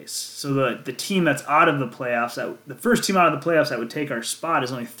 9th place. So the team that's out of the playoffs, the first team out of the playoffs that would take our spot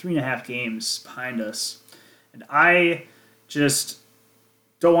is only 3.5 games behind us. And I just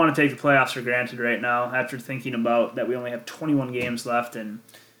don't want to take the playoffs for granted right now after thinking about that we only have 21 games left, and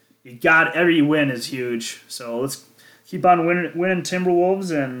every win is huge. So let's keep on winning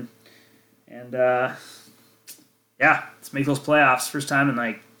Timberwolves and let's make those playoffs. First time in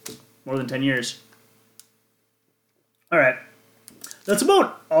like more than 10 years. All right. That's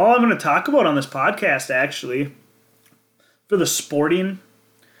about all I'm going to talk about on this podcast, actually. For the sporting,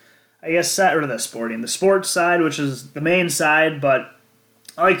 I guess, the sports side, which is the main side, but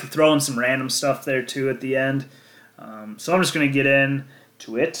I like to throw in some random stuff there, too, at the end. So I'm just going to get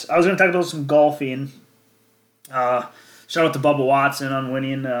into it. I was going to talk about some golfing. Shout out to Bubba Watson on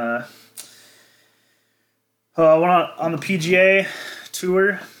winning on the PGA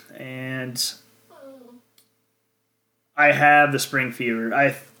Tour, and I have the spring fever.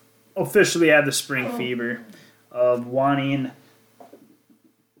 I officially have the spring fever of wanting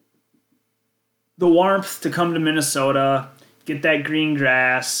the warmth to come to Minnesota, get that green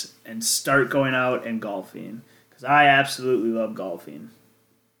grass, and start going out and golfing. Because I absolutely love golfing.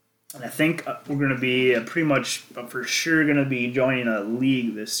 And I think we're going to be for sure going to be joining a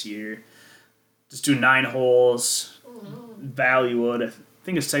league this year. Just do 9 holes, Valleywood. I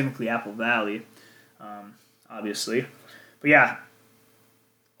think it's technically Apple Valley, obviously. But yeah,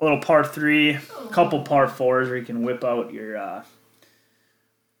 a little par 3, a couple par 4s where you can whip out your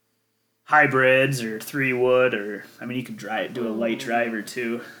hybrids or 3-wood, or you could do a light driver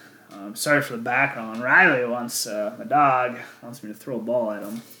too. Sorry for the background. Riley my dog wants me to throw a ball at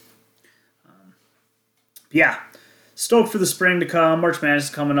him. Yeah, stoked for the spring to come. March Madness is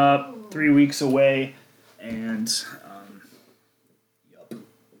coming up, 3 weeks away, and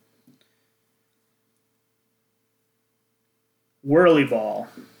Whirly Ball.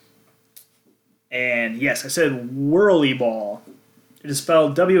 And yes, I said Whirly Ball. It is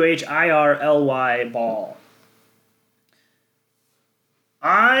spelled WHIRLY ball.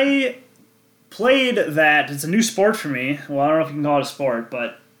 I played that. It's a new sport for me. Well, I don't know if you can call it a sport,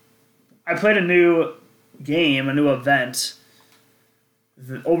 but I played a new game, a new event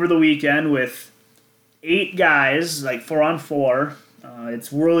over the weekend with 8 guys, like 4-on-4.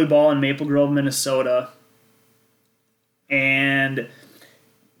 It's Whirly Ball in Maple Grove, Minnesota. And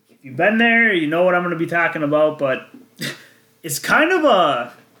if you've been there, you know what I'm going to be talking about, but it's kind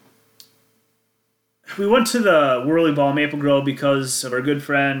of we went to the Whirly Ball Maple Grove because of our good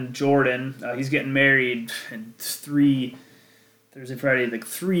friend Jordan. He's getting married in 3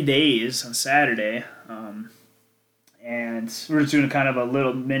 days on Saturday. And we're just doing kind of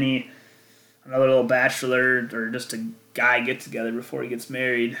another little bachelor or just a guy get together before he gets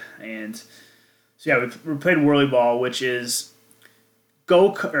married. And so yeah, we played Whirly Ball, which is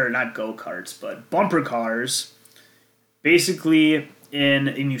not go-karts, but bumper cars. Basically, and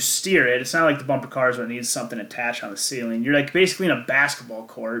you steer it. It's not like the bumper cars where it needs something attached on the ceiling. You're like basically in a basketball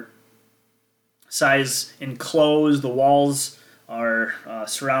court, size enclosed. The walls are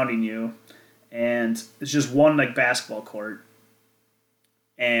surrounding you, and it's just one like basketball court.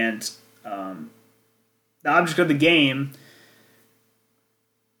 And the object of the game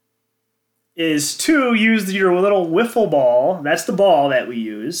is to use your little wiffle ball. That's the ball that we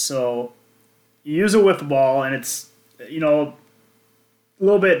use. So you use a wiffle ball, and it's, a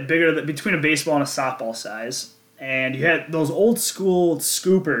little bit bigger between a baseball and a softball size. And you had those old school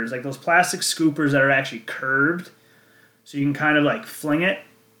scoopers, like those plastic scoopers that are actually curved, so you can kind of like fling it.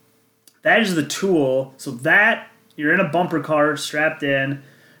 That is the tool. So that you're in a bumper car strapped in.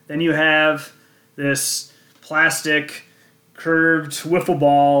 Then you have this plastic curved wiffle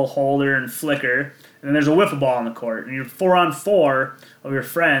ball holder and flicker. And then there's a wiffle ball on the court. And you're 4-on-4 of your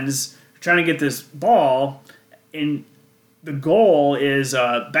friends trying to get this ball. And the goal is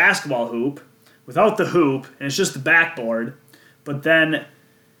a basketball hoop without the hoop. And it's just the backboard. But then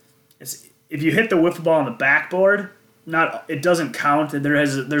if you hit the wiffle ball on the backboard, it doesn't count.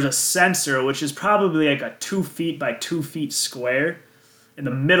 There's a sensor, which is probably like a 2 feet by 2 feet square in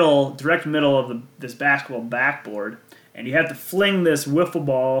the middle, direct middle of this basketball backboard, and you have to fling this wiffle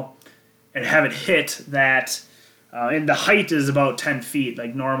ball and have it hit that. And the height is about 10 feet,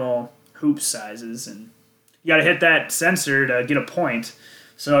 like normal hoop sizes, and you got to hit that sensor to get a point.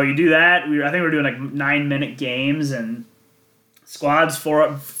 So you do that. I think we're doing like 9-minute games and squads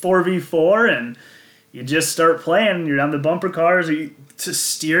 4v4, and you just start playing. You're on the bumper cars. To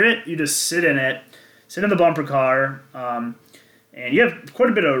steer it, you just sit in the bumper car, and you have quite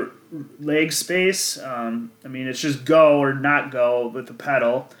a bit of leg space. It's just go or not go with the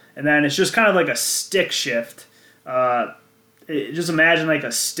pedal, and then it's just kind of like a stick shift. Just imagine like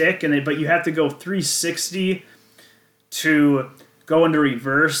a stick, but you have to go 360 to go into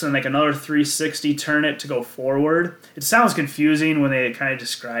reverse, and like another 360 turn it to go forward. It sounds confusing when they kind of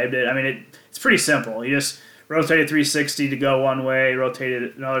described it. It's pretty simple. You just rotate it 360 to go one way, rotate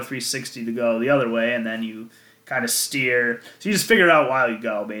it another 360 to go the other way, and then you kind of steer. So you just figure it out while you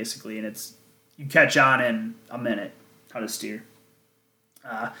go, basically, and you catch on in a minute how to steer.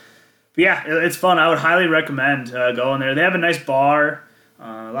 But yeah, it's fun. I would highly recommend going there. They have a nice bar,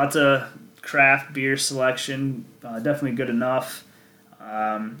 lots of craft beer selection, definitely good enough.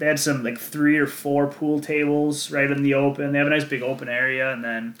 They had some like 3 or 4 pool tables right in the open. They have a nice big open area, and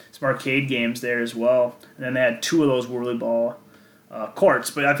then some arcade games there as well. And then they had 2 of those whirly ball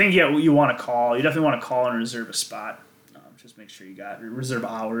courts. But I think you definitely want to call and reserve a spot. Just make sure you reserve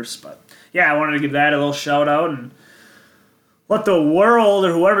hours. But yeah, I wanted to give that a little shout out and let the world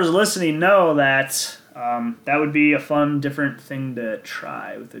or whoever's listening know that that would be a fun, different thing to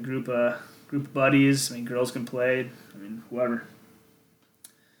try with a group of buddies. Girls can play. Whoever.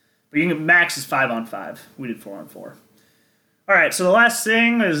 But max is 5-on-5. We did 4-on-4. All right, so the last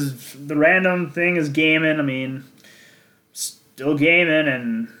thing is the random thing is gaming. Still gaming,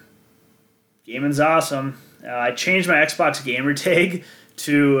 and gaming's awesome. I changed my Xbox gamer tag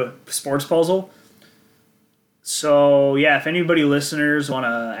to Sports Puzzle. So yeah, if anybody listeners want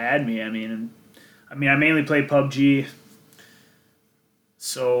to add me, I mainly play PUBG.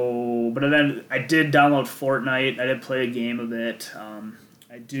 So, but then I did download Fortnite. I did play a game of it.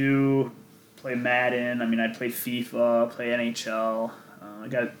 I do play Madden. I play FIFA, play NHL. I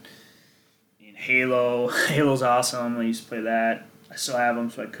got Halo. Halo's awesome. I used to play that. I still have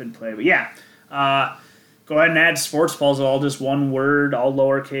them, so I could play. But yeah, go ahead and add Sports Puzzle. All just one word, all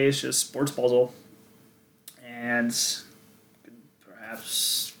lowercase, just Sports Puzzle. And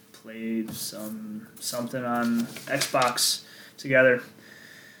perhaps play something on Xbox together.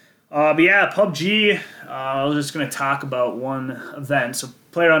 But yeah, PUBG, I was just going to talk about one event. So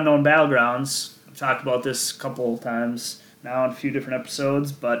PlayerUnknown Battlegrounds, I've talked about this a couple times now in a few different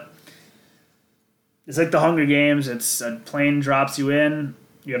episodes, but it's like the Hunger Games. It's a plane drops you in,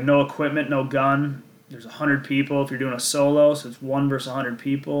 you have no equipment, no gun. There's 100 people if you're doing a solo, so it's 1 versus 100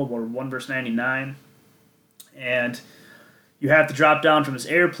 people, or 1 versus 99. And you have to drop down from this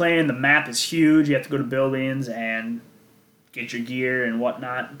airplane. The map is huge. You have to go to buildings and get your gear and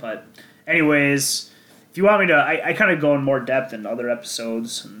whatnot. But anyways, if you want me to, I kind of go in more depth in other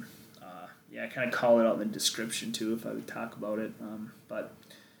episodes. And I kind of call it out in the description too if I would talk about it. But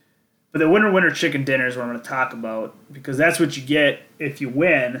the winner chicken dinner is what I'm going to talk about, because that's what you get if you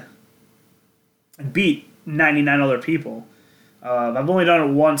win and beat 99 other people. I've only done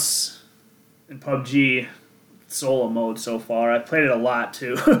it once in PUBG solo mode so far. I've played it a lot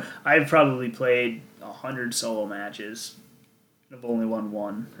too. I've probably played 100 solo matches. I've only won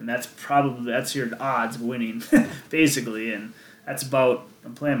 1, and that's your odds of winning, basically. And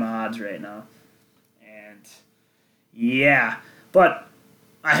I'm playing my odds right now. And yeah, but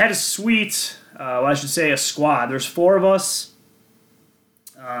I had a a squad. There's 4 of us.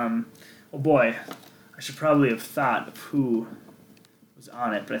 Oh boy, I should probably have thought of who was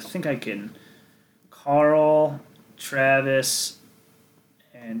on it, but I think I can. Carl, Travis,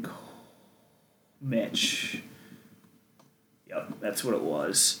 and Mitch. Yep, that's what it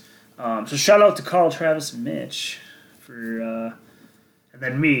was. So shout out to Carl, Travis, and Mitch for, and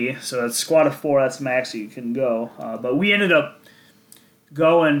then me. So that's squad of 4. That's max you can go. But we ended up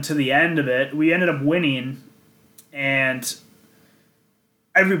going to the end of it. We ended up winning, and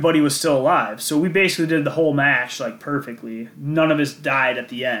everybody was still alive. So we basically did the whole match like perfectly. None of us died at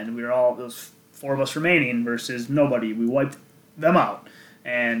the end. We were all, there was 4 of us remaining versus nobody. We wiped them out.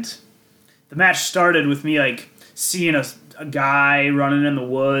 And the match started with me like seeing a guy running in the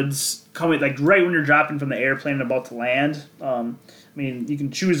woods, coming like right when you're dropping from the airplane and about to land. I mean, you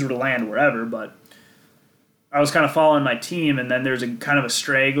can choose to land wherever, but I was kind of following my team, and then there's a kind of a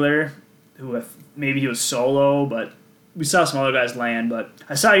straggler who maybe he was solo, but we saw some other guys land. But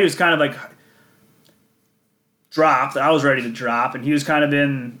I saw he was kind of like dropped. I was ready to drop, and he was kind of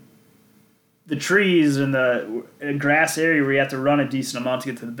in the trees and the grass area where you have to run a decent amount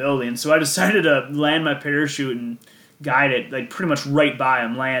to get to the building. So I decided to land my parachute and guide it like pretty much right by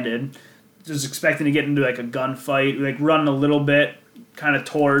him. Landed, just expecting to get into like a gunfight, like running a little bit kind of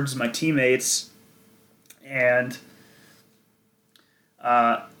towards my teammates, and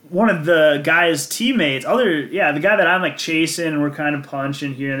one of the guy's teammates, the guy that I'm like chasing, and we're kind of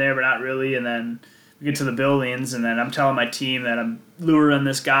punching here and there, but not really. And then we get to the buildings, and then I'm telling my team that I'm luring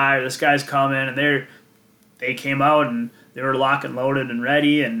this guy, or this guy's coming, and they came out and they were locked and loaded and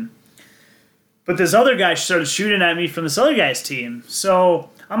ready. But this other guy started shooting at me from this other guy's team. So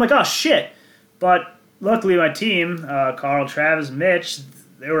I'm like, oh shit. But luckily my team, Carl, Travis, Mitch,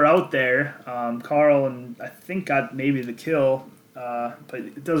 they were out there. Carl and I think got maybe the kill, but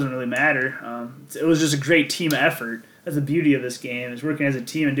it doesn't really matter. It was just a great team effort. That's the beauty of this game, is working as a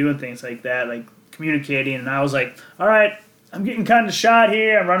team and doing things like that, like communicating. And I was like, all right, I'm getting kind of shot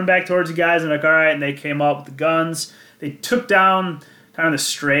here. I'm running back towards the guys. And I'm like, all right. And they came up with the guns. They took down kind of the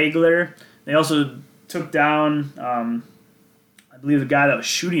straggler. They also took down, I believe, the guy that was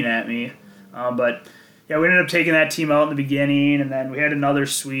shooting at me. But yeah, we ended up taking that team out in the beginning, and then we had another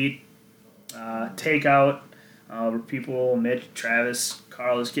sweet takeout where people, Mitch, Travis,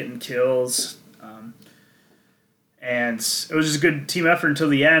 Carl, was getting kills. And it was just a good team effort until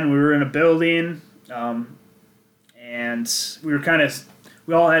the end. We were in a building, and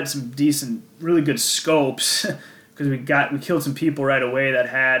we all had some decent, really good scopes because we killed some people right away that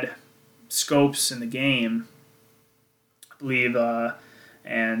had scopes in the game, I believe,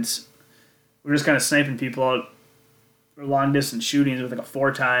 and we were just kind of sniping people out for long distance shootings with like a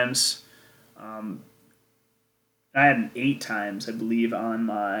 4 times. I had an 8 times, I believe, on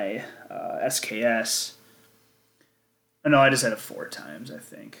my SKS. No, I just had a 4 times, I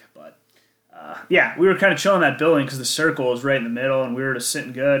think. But yeah, we were kind of chilling in that building because the circle was right in the middle, and we were just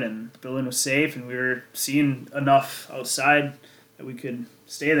sitting good, and the building was safe, and we were seeing enough outside that we could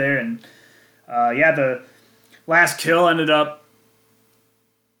stay there. And yeah, the last kill ended up,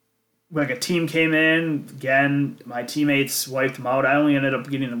 like a team came in, again, my teammates wiped them out. I only ended up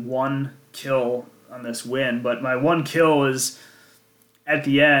getting 1 kill on this win, but my 1 kill was at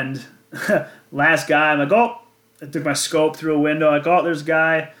the end. Last guy, I'm like, oh, I took my scope through a window, like, oh, there's a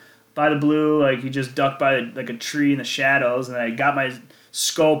guy by the blue, like he just ducked by like a tree in the shadows, and I got my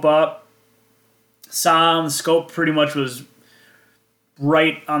scope up, saw him, the scope pretty much was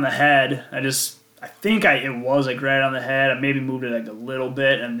right on the head. I think it was like right on the head. I maybe moved it like a little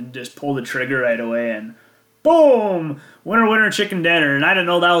bit and just pulled the trigger right away, and boom! Winner, chicken dinner. And I didn't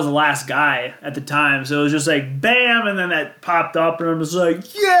know that was the last guy at the time, so it was just like bam, and then that popped up, and I was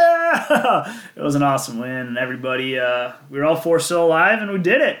like, yeah! It was an awesome win, and everybody, we were all 4 still alive, and we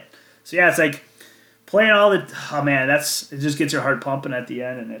did it. So yeah, it's like playing all the, oh man, it just gets your heart pumping at the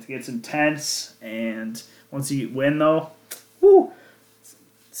end, and it gets intense. And once you win though, whoo,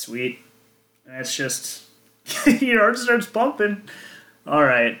 sweet. And it's just, your heart starts pumping. All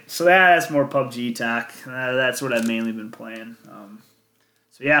right, so that's more PUBG talk. That's what I've mainly been playing.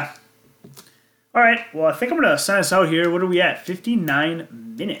 So yeah. All right, well, I think I'm going to sign us out here. What are we at?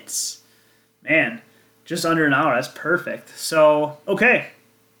 59 minutes. Man, just under an hour. That's perfect. So, okay.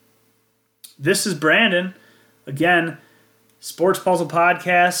 This is Brandon. Again, Sports Puzzle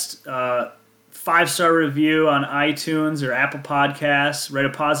Podcast. 5-star review on iTunes or Apple Podcasts. Write a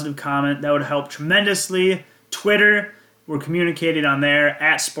positive comment. That would help tremendously. Twitter, we're communicating on there,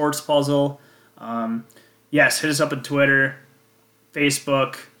 at Sports Puzzle. Yes, hit us up on Twitter,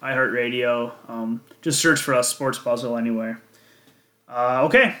 Facebook, iHeartRadio. Just search for us, Sports Puzzle, anywhere.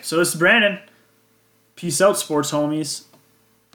 Okay, so this is Brandon. Peace out, sports homies.